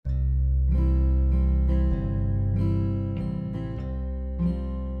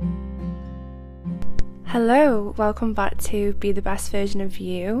Hello, welcome back to Be the Best Version of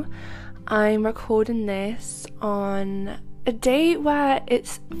You. I'm recording this on a day where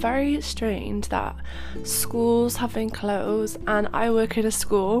it's very strange that schools have been closed, and I work in a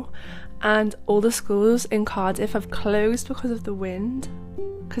school and all the schools in Cardiff have closed because of the wind,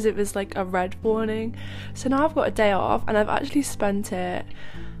 because it was like a red warning. So now I've got a day off and I've actually spent it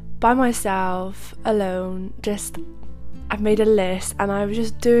by myself, alone. I've made a list and I was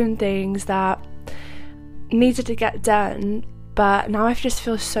just doing things that needed to get done, but now I just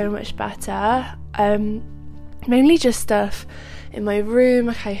feel so much better. Mainly just stuff in my room.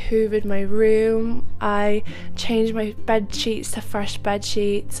 Like, I hoovered my room, I changed my bed sheets to fresh bed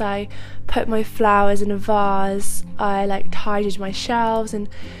sheets, I put my flowers in a vase, I tidied my shelves and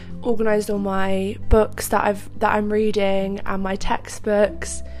organised all my books that I'm reading and my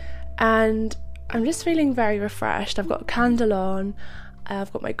textbooks, and I'm just feeling very refreshed. I've got a candle on,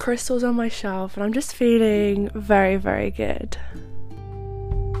 I've got my crystals on my shelf, and I'm just feeling very, very good.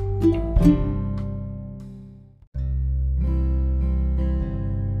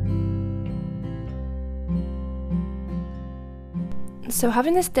 So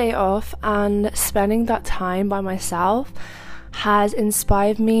having this day off and spending that time by myself has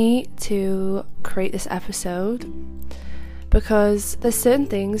inspired me to create this episode, because there's certain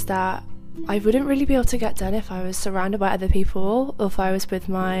things that I wouldn't really be able to get done if I was surrounded by other people or if I was with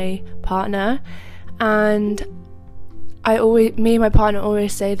my partner. And me and my partner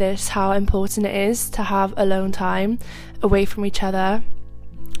always say this, how important it is to have alone time away from each other,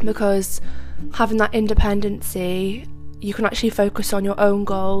 because having that independency, you can actually focus on your own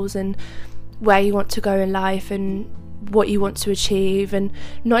goals and where you want to go in life and what you want to achieve, and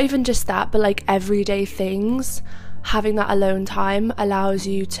not even just that, but everyday things. Having that alone time allows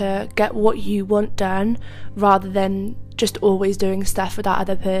you to get what you want done rather than just always doing stuff with that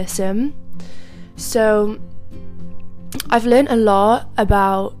other person. So I've learned a lot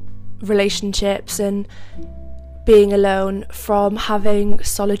about relationships and being alone from having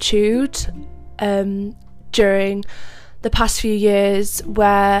solitude during the past few years,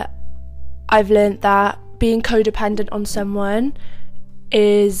 where I've learned that being codependent on someone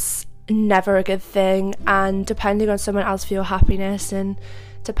is never a good thing, and depending on someone else for your happiness and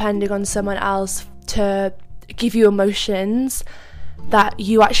depending on someone else to give you emotions that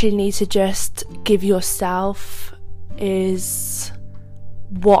you actually need to just give yourself is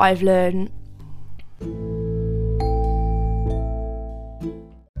what I've learned.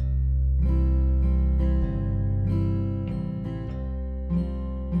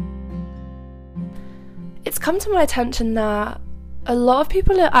 It's come to my attention that a lot of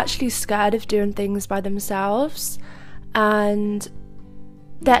people are actually scared of doing things by themselves, and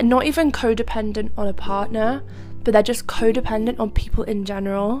they're not even codependent on a partner, but they're just codependent on people in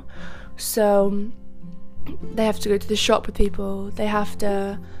general. So they have to go to the shop with people, they have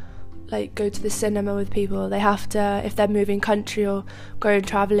to go to the cinema with people, they have to, if they're moving country or going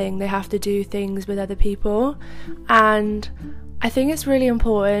travelling, they have to do things with other people. And I think it's really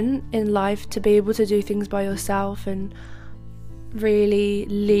important in life to be able to do things by yourself and really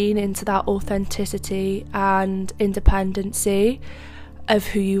lean into that authenticity and independency of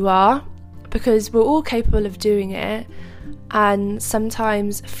who you are, because we're all capable of doing it, and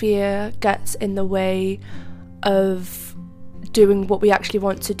sometimes fear gets in the way of doing what we actually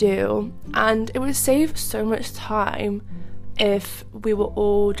want to do. And it would save so much time if we were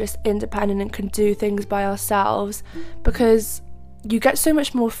all just independent and can do things by ourselves, because you get so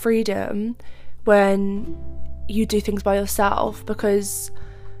much more freedom when you do things by yourself, because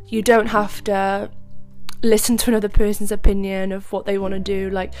you don't have to listen to another person's opinion of what they want to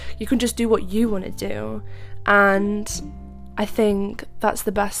do. You can just do what you want to do, and I think that's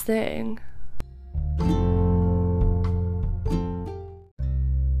the best thing.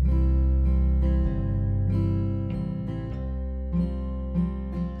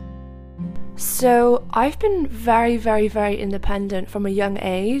 So I've been very, very, very independent from a young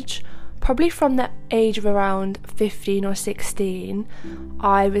age. Probably from the age of around 15 or 16,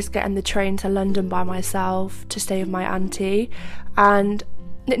 I was getting the train to London by myself to stay with my auntie, and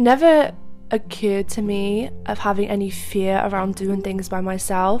it never occurred to me of having any fear around doing things by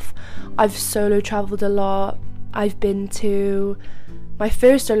myself. I've solo travelled a lot. I've been to, my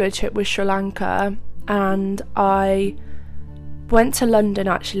first solo trip was Sri Lanka, and I went to London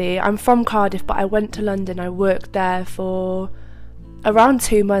actually. I'm from Cardiff, but I went to London. I worked there for around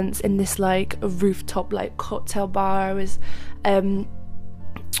 2 months in this a rooftop cocktail bar. I was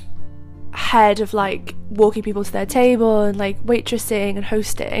head of like walking people to their table and like waitressing and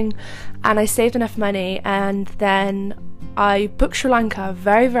hosting, and I saved enough money, and then I booked Sri Lanka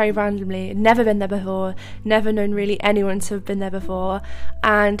very, very randomly. Never been there before, never known really anyone to have been there before,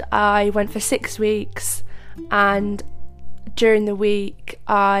 and I went for 6 weeks, and during the week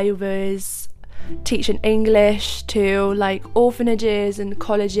I was teaching English to like orphanages and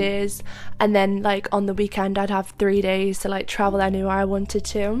colleges, and then like on the weekend I'd have 3 days to like travel anywhere I wanted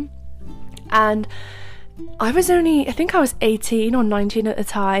to. And I think I was 18 or 19 at the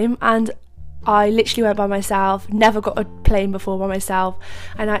time, and I literally went by myself, never got a plane before by myself,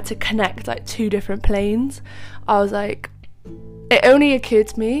 and I had to connect like 2 different planes. I was like, it only occurred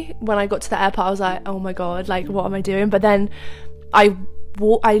to me when I got to the airport, I was like, oh my god, like what am I doing? But then I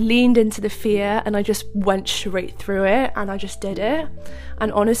leaned into the fear and I just went straight through it, and I just did it.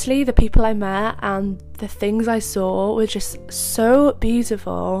 And honestly, the people I met and the things I saw were just so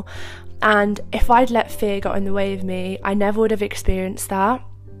beautiful, and if I'd let fear get in the way of me, I never would have experienced that.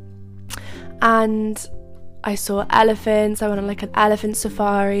 And I saw elephants. I went on like an elephant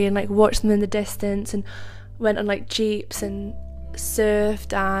safari and like watched them in the distance, and went on like jeeps and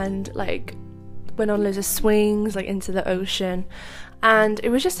surfed and like went on loads of swings like into the ocean. And it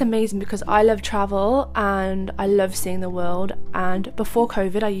was just amazing because I love travel and I love seeing the world, and before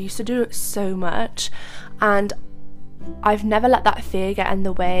COVID I used to do it so much, and I've never let that fear get in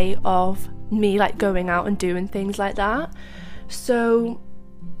the way of me like going out and doing things like that. So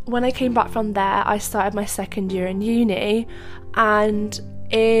when I came back from there, I started my second year in uni, and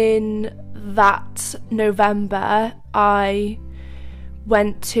in that November I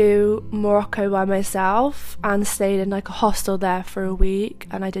went to Morocco by myself and stayed in like a hostel there for a week,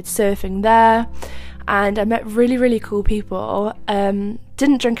 and I did surfing there, and I met really, really cool people.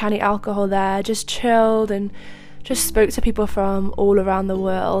 Didn't drink any alcohol there, just chilled and just spoke to people from all around the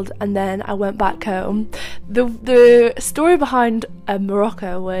world. And then I went back home. The story behind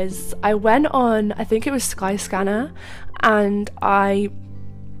Morocco was I went on, I think it was Skyscanner, and I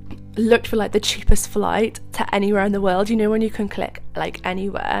looked for like the cheapest flight to anywhere in the world, you know, when you can click like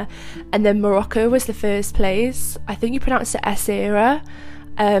anywhere, and then Morocco was the first place. I think you pronounce it Essaouira.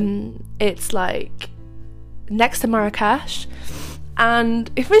 It's like next to Marrakesh,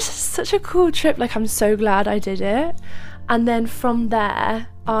 and it was just such a cool trip. Like, I'm so glad I did it. And then from there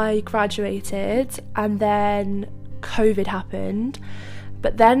I graduated, and then COVID happened,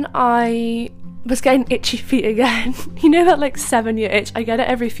 but then I was getting itchy feet again. You know that like 7-year itch? I get it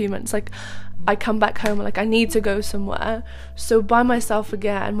every few months. Like, I come back home and like I need to go somewhere. So by myself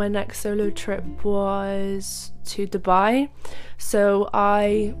again, my next solo trip was to Dubai. So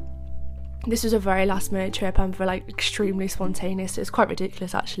this was a very last minute trip and for like extremely spontaneous. It was quite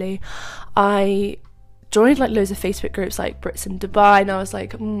ridiculous actually. I joined like loads of Facebook groups like Brits in Dubai, and I was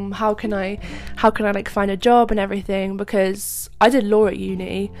like, how can I like find a job and everything, because I did law at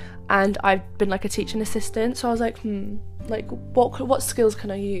uni and I've been like a teaching assistant. So I was like, like what skills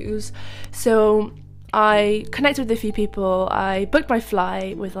can I use? So I connected with a few people. I booked my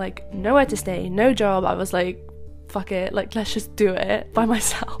flight with like nowhere to stay, no job. I was like, fuck it, like let's just do it by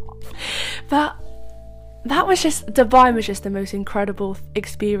myself. But Dubai was just the most incredible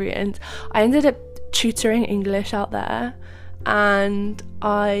experience. I ended up tutoring English out there, and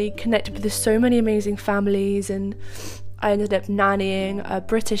I connected with so many amazing families, and I ended up nannying a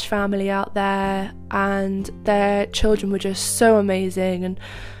British family out there, and their children were just so amazing, and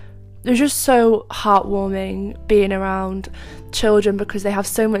it was just so heartwarming being around children because they have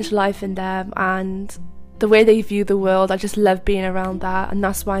so much life in them, and the way they view the world, I just love being around that, and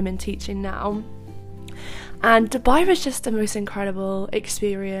that's why I'm in teaching now. And Dubai was just the most incredible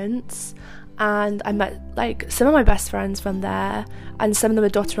experience, and I met like some of my best friends from there, and some of them are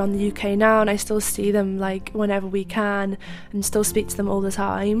dotted around the UK now, and I still see them like whenever we can and still speak to them all the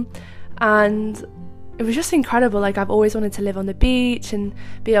time. And it was just incredible. Like, I've always wanted to live on the beach and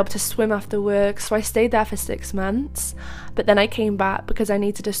be able to swim after work, so I stayed there for 6 months, but then I came back because I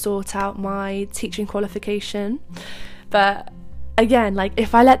needed to sort out my teaching qualification. But again, like,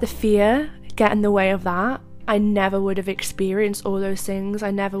 if I let the fear get in the way of that, I never would have experienced all those things.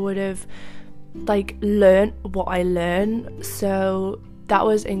 I never would have like learned what I learned. So that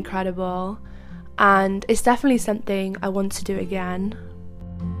was incredible, and it's definitely something I want to do again.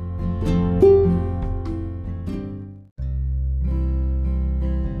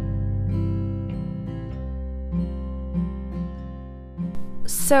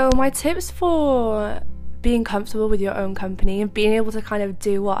 So my tips for being comfortable with your own company and being able to kind of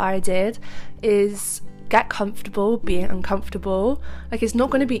do what I did is get comfortable being uncomfortable. Like, it's not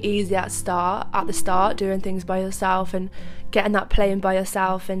going to be easy at the start doing things by yourself and getting that plane by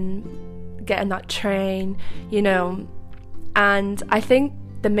yourself and getting that train, you know. And I think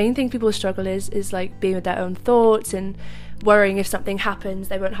the main thing people struggle is like being with their own thoughts and worrying if something happens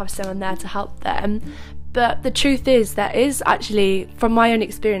they won't have someone there to help them. But the truth is, there is actually, from my own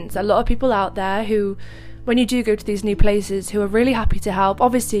experience, a lot of people out there who, when you do go to these new places, who are really happy to help.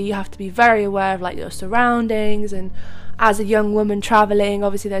 Obviously you have to be very aware of like your surroundings, and as a young woman travelling,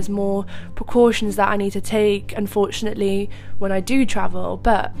 obviously there's more precautions that I need to take, unfortunately, when I do travel.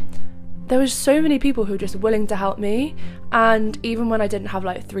 But there was so many people who were just willing to help me, and even when I didn't have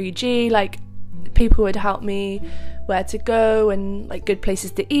like 3G, like people would help me where to go and like good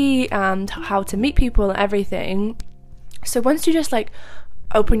places to eat and how to meet people and everything. So once you just like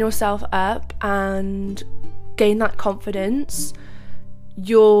open yourself up and gain that confidence,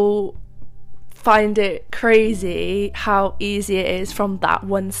 you'll find it crazy how easy it is from that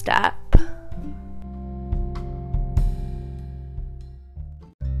one step.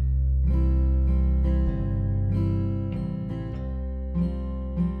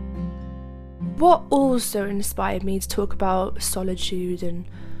 What also inspired me to talk about solitude and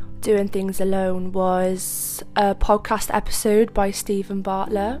doing things alone was a podcast episode by Stephen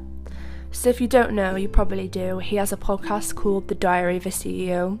Bartlett. So if you don't know, you probably do. He has a podcast called The Diary of a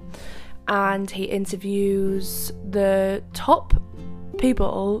CEO, and he interviews the top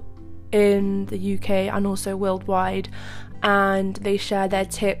people in the UK and also worldwide, and they share their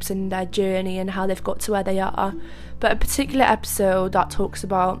tips and their journey and how they've got to where they are. But a particular episode that talks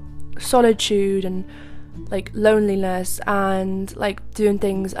about solitude and like loneliness and like doing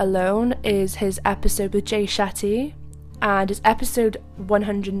things alone is his episode with Jay Shetty, and it's episode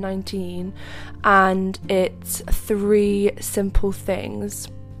 119, and it's 3 simple things.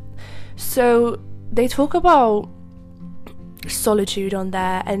 So they talk about solitude on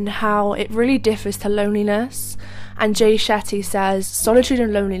there and how it really differs to loneliness. And Jay Shetty says solitude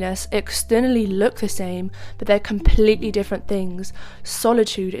and loneliness externally look the same, but they're completely different things.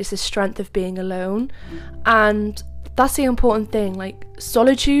 Solitude is the strength of being alone, and that's the important thing. Like,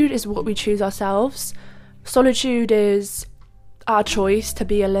 solitude is what we choose ourselves. Solitude is our choice to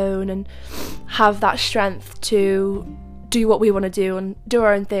be alone and have that strength to do what we want to do and do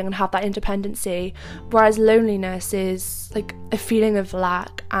our own thing and have that independency. Whereas loneliness is like a feeling of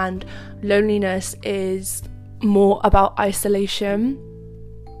lack, and loneliness is more about isolation.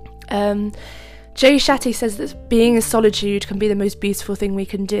 Jay Shetty says that being in solitude can be the most beautiful thing we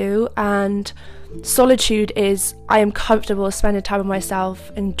can do, and solitude is I am comfortable spending time with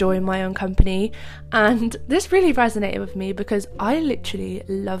myself, enjoying my own company. And this really resonated with me because I literally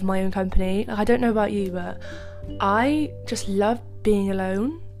love my own company. Like, I don't know about you, but I just love being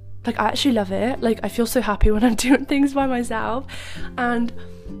alone. Like, I actually love it. Like, I feel so happy when I'm doing things by myself, and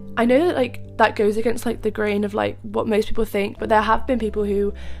I know that like that goes against like the grain of like what most people think, but there have been people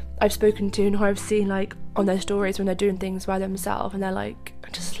who I've spoken to and who I've seen like on their stories when they're doing things by themselves, and they're like, I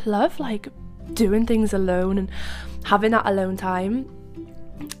just love like doing things alone and having that alone time.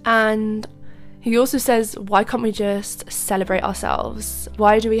 And he also says, why can't we just celebrate ourselves?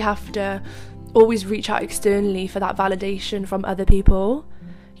 Why do we have to always reach out externally for that validation from other people?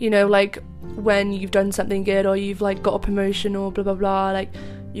 You know, like when you've done something good or you've like got a promotion or blah blah blah, like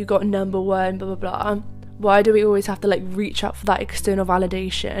you got number 1, blah blah blah. Why do we always have to like reach out for that external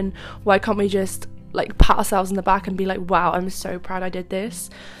validation? Why can't we just like pat ourselves on the back and be like, wow, I'm so proud I did this?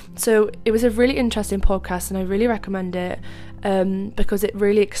 So it was a really interesting podcast, and I really recommend it because it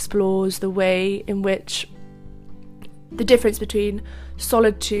really explores the way in which the difference between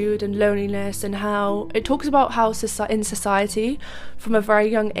solitude and loneliness, and how it talks about how in society from a very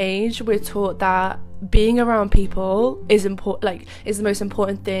young age we're taught that being around people is important, like is the most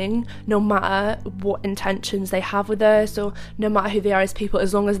important thing, no matter what intentions they have with us or no matter who they are as people.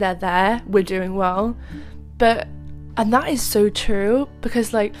 As long as they're there, we're doing well. And that is so true,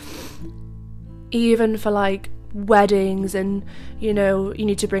 because like even for like weddings, and you know, you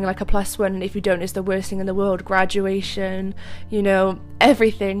need to bring like a +1, and if you don't, it's the worst thing in the world. Graduation, you know,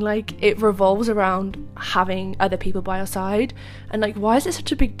 everything, like it revolves around having other people by your side. And like, why is it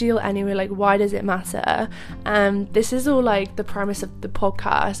such a big deal anyway? Like, why does it matter? This is all like the premise of the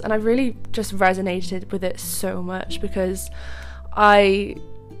podcast, and I really just resonated with it so much because I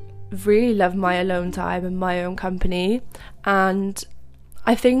really love my alone time and my own company, and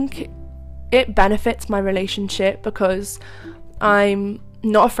I think it benefits my relationship because I'm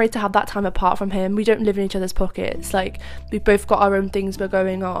not afraid to have that time apart from him. We don't live in each other's pockets. Like, we've both got our own things we're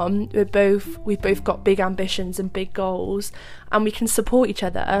going on. We've both got big ambitions and big goals, and we can support each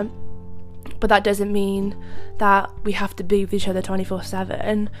other. But that doesn't mean that we have to be with each other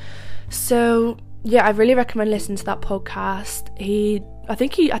 24/7. So yeah, I really recommend listening to that podcast. I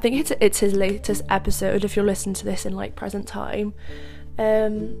think it's his latest episode if you're listening to this in like present time.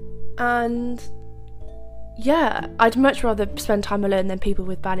 And yeah, I'd much rather spend time alone than people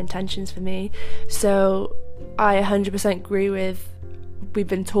with bad intentions for me. So I 100% agree with, we've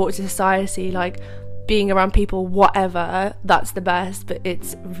been taught to society, like, being around people, whatever, that's the best, but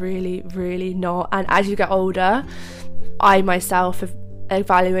it's really, really not. And as you get older, I myself have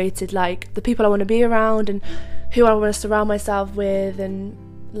evaluated like the people I want to be around and who I want to surround myself with, and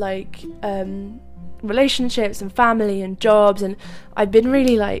like relationships and family and jobs, and I've been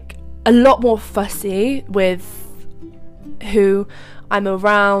really like a lot more fussy with who I'm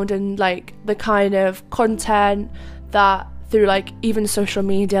around and like the kind of content that, through like even social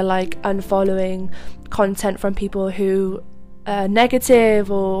media, like unfollowing content from people who are negative,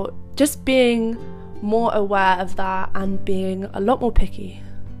 or just being more aware of that and being a lot more picky.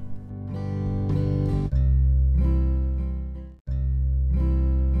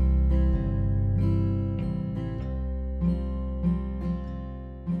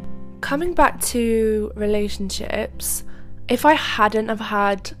 Coming back to relationships, if I hadn't have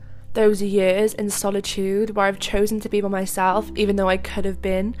had those years in solitude where I've chosen to be by myself, even though I could have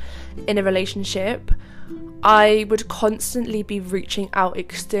been in a relationship, I would constantly be reaching out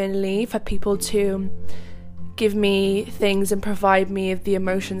externally for people to give me things and provide me with the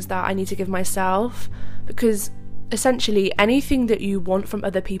emotions that I need to give myself, because essentially anything that you want from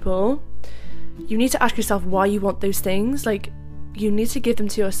other people, you need to ask yourself why you want those things. Like, you need to give them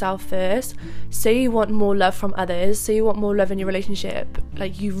to yourself first. Say you want more love from others, say you want more love in your relationship,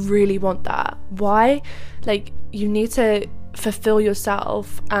 like you really want that. Why? Like, you need to fulfill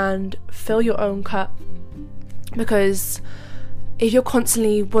yourself and fill your own cup, because if you're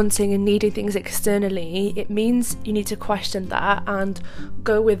constantly wanting and needing things externally, it means you need to question that and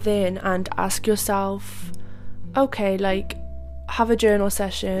go within and ask yourself, okay, like, have a journal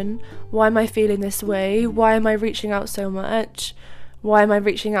session. Why am I feeling this way? Why am I reaching out so much? Why am I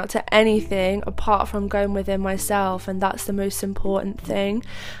reaching out to anything apart from going within myself? And that's the most important thing.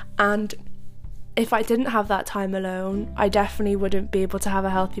 And if I didn't have that time alone, I definitely wouldn't be able to have a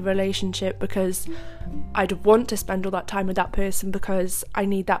healthy relationship, because I'd want to spend all that time with that person because I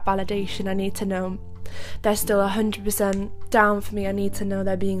need that validation. I need to know they're still 100% down for me. I need to know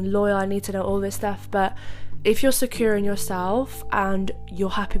they're being loyal. I need to know all this stuff. But if you're secure in yourself and you're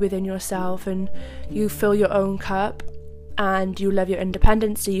happy within yourself and you fill your own cup and you love your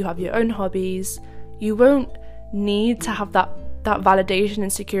independence, you have your own hobbies, you won't need to have that validation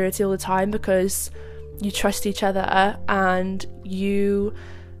and security all the time, because you trust each other and you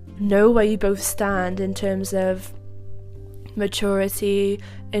know where you both stand in terms of maturity,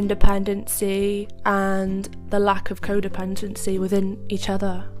 independency, and the lack of codependency within each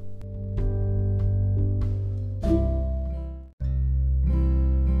other.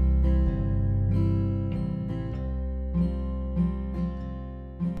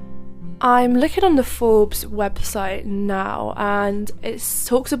 I'm looking on the Forbes website now, and it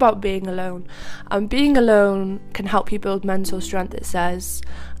talks about being alone. And being alone can help you build mental strength, it says.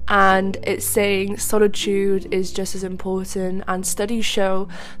 And it's saying solitude is just as important, and studies show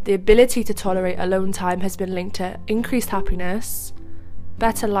the ability to tolerate alone time has been linked to increased happiness,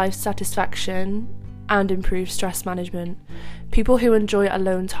 better life satisfaction, and improved stress management. People who enjoy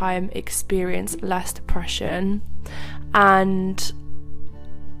alone time experience less depression. And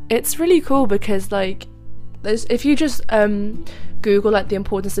it's really cool because, like, if you just Google like the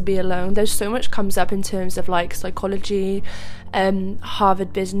importance of being alone, there's so much comes up in terms of like psychology,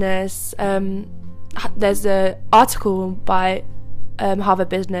 Harvard Business. There's an article by Harvard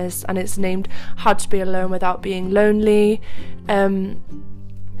Business, and it's named "How to Be Alone Without Being Lonely,"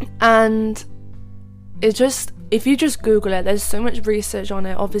 and it just, if you just Google it, there's so much research on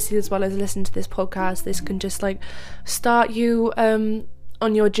it, obviously, as well as listen to this podcast. This can just like start you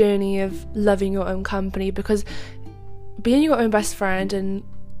on your journey of loving your own company, because being your own best friend and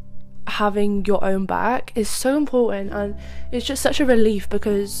having your own back is so important. And it's just such a relief,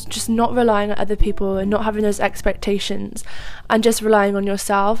 because just not relying on other people and not having those expectations and just relying on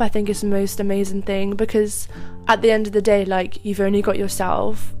yourself, I think is the most amazing thing, because at the end of the day, like, you've only got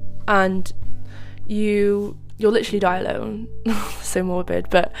yourself and you'll literally die alone. So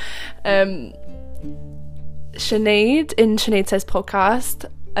morbid. But Sinead, in Sinead Says podcast,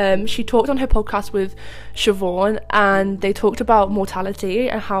 she talked on her podcast with Siobhan, and they talked about mortality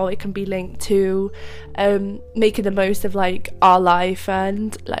and how it can be linked to making the most of like our life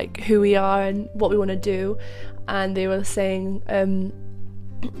and like who we are and what we want to do. And they were saying,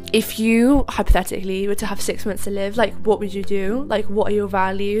 if you hypothetically were to have 6 months to live, like, what would you do? Like, what are your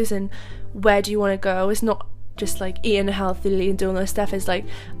values and where do you want to go. It's not just like eating healthily and doing all this stuff. It's like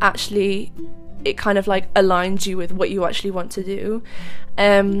actually it kind of like aligns you with what you actually want to do.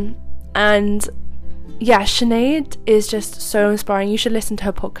 And yeah, Sinead is just so inspiring. You should listen to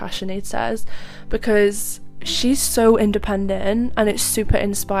her podcast, Sinead Says, because she's so independent and it's super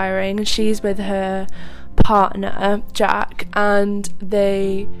inspiring. She's with her partner Jack, and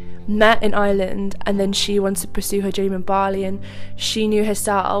they met in Ireland, and then she wanted to pursue her dream in Bali, and she knew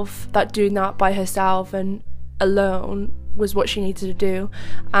herself that doing that by herself and alone was what she needed to do,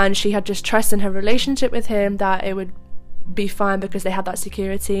 and she had just trust in her relationship with him that it would be fine because they had that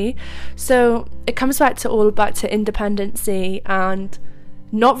security. So it comes back to independency and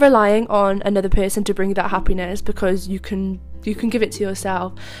not relying on another person to bring you that happiness, because you can give it to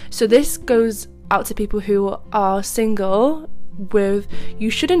yourself. So this goes out to people who are single. You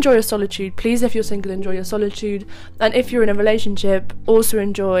should enjoy your solitude. Please, if you're single, enjoy your solitude, and if you're in a relationship, also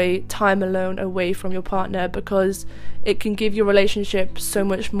enjoy time alone away from your partner, because it can give your relationship so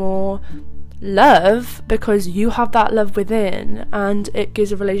much more love because you have that love within, and it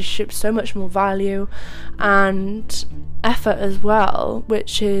gives a relationship so much more value and effort as well,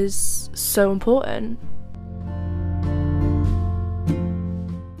 which is so important.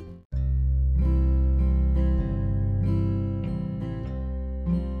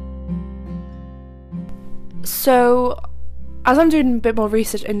 So as I'm doing a bit more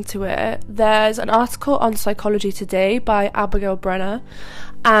research into it, there's an article on Psychology Today by Abigail Brenner,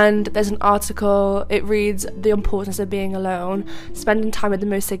 and there's an article, it reads, "The importance of being alone. Spending time with the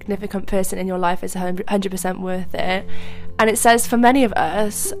most significant person in your life is 100% worth it." And it says, for many of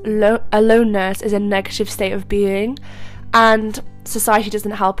us, aloneness is a negative state of being, and society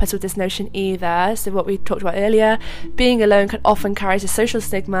doesn't help us with this notion either. So what we talked about earlier, being alone can often carry a social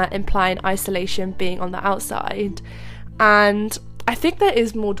stigma, implying isolation, being on the outside. And I think there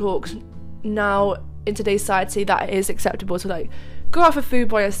is more talks now in today's society that it is acceptable to like go out for food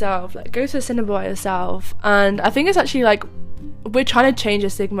by yourself, like go to the cinema by yourself. And I think it's actually like we're trying to change the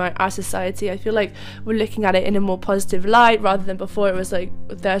stigma in our society. I feel like we're looking at it in a more positive light, rather than before it was like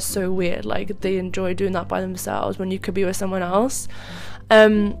they're so weird, like they enjoy doing that by themselves when you could be with someone else.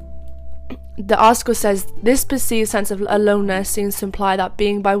 The article says this perceived sense of aloneness seems to imply that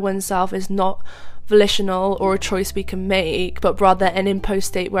being by oneself is not volitional or a choice we can make, but rather an imposed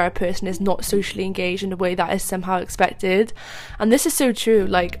state where a person is not socially engaged in a way that is somehow expected. And this is so true.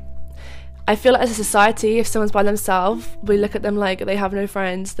 Like, I feel like as a society, if someone's by themselves, we look at them like they have no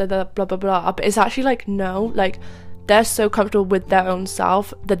friends, they're the blah blah blah, but it's actually like, no, like they're so comfortable with their own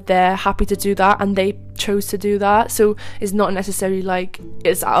self that they're happy to do that, and they chose to do that. So it's not necessarily like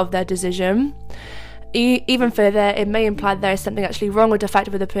it's out of their decision. Even further, it may imply there is something actually wrong or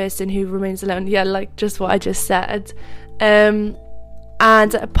defective with a person who remains alone. Yeah, like just what I just said. And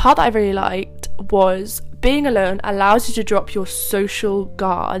a part that I really liked was being alone allows you to drop your social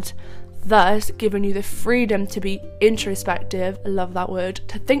guard, thus giving you the freedom to be introspective, I love that word,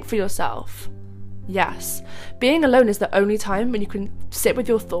 to think for yourself. Yes, being alone is the only time when you can sit with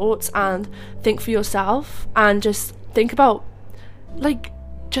your thoughts and think for yourself and just think about, like,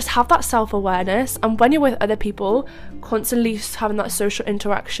 just have that self-awareness. And when you're with other people, constantly having that social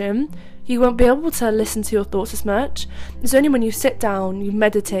interaction, you won't be able to listen to your thoughts as much. It's only when you sit down, you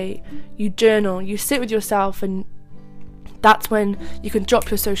meditate, you journal, you sit with yourself, and that's when you can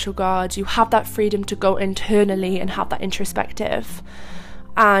drop your social guard. You have that freedom to go internally and have that introspective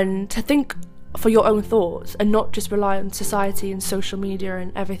and to think for your own thoughts and not just rely on society and social media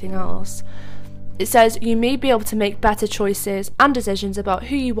and everything else. It says you may be able to make better choices and decisions about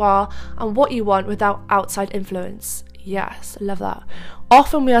who you are and what you want without outside influence. Yes, I love that.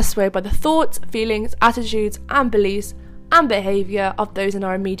 Often we are swayed by the thoughts, feelings, attitudes and beliefs and behaviour of those in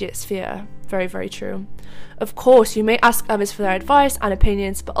our immediate sphere. Very, very true. Of course, you may ask others for their advice and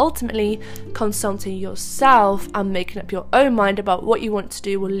opinions, but ultimately consulting yourself and making up your own mind about what you want to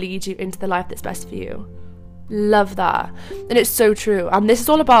do will lead you into the life that's best for you. Love that. And it's so true. And this is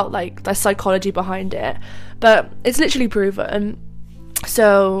all about like the psychology behind it, but it's literally proven.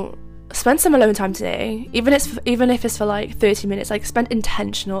 So spend some alone time today, even if it's for like 30 minutes, like spend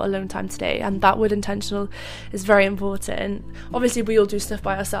intentional alone time today. And that word intentional is very important. Obviously we all do stuff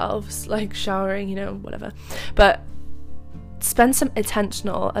by ourselves, like showering, you know, whatever, but spend some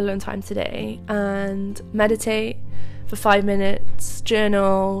intentional alone time today and meditate for 5 minutes,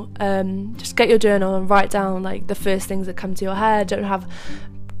 journal, just get your journal and write down like the first things that come to your head.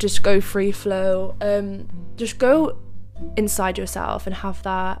 Just go free flow, just go inside yourself and have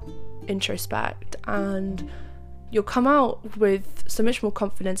that introspect, and you'll come out with so much more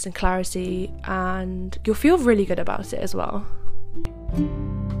confidence and clarity, and you'll feel really good about it as well.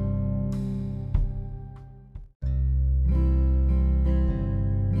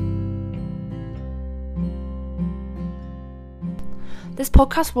 This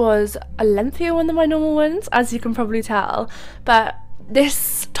podcast was a lengthier one than my normal ones, as you can probably tell, but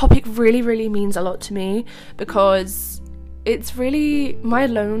this topic really, really means a lot to me because it's really, my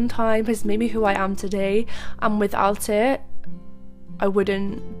alone time has made me who I am today, and without it, I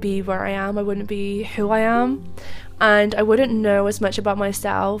wouldn't be where I am, I wouldn't be who I am, and I wouldn't know as much about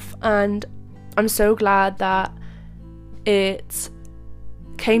myself. And I'm so glad that it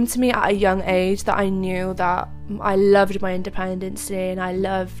came to me at a young age, that I knew that I loved my independence today, and I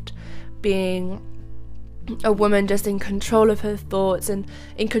loved being a woman just in control of her thoughts and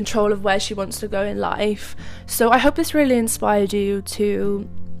in control of where she wants to go in life. So I hope this really inspired you to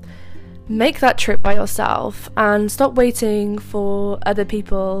make that trip by yourself and stop waiting for other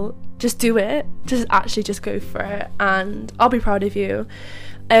people. Just do it, just go for it, and I'll be proud of you.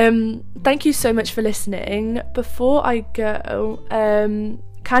 Thank you so much for listening. Before I go,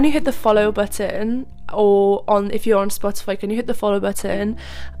 can you hit the follow button, or if you're on Spotify, can you hit the follow button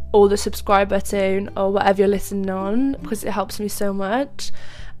or the subscribe button or whatever you're listening on, because it helps me so much.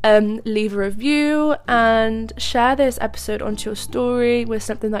 Leave a review and share this episode onto your story with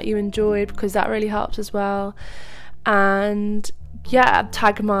something that you enjoyed, because that really helps as well. And yeah,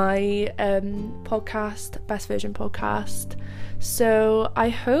 tag my podcast, Best Version Podcast. So I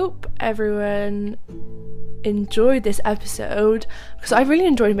hope everyone enjoyed this episode, because I really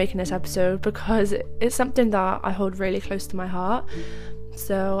enjoyed making this episode because it's something that I hold really close to my heart.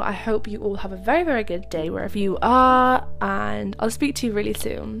 So I hope you all have a very, very good day wherever you are, and I'll speak to you really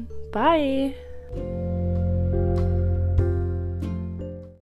soon. Bye.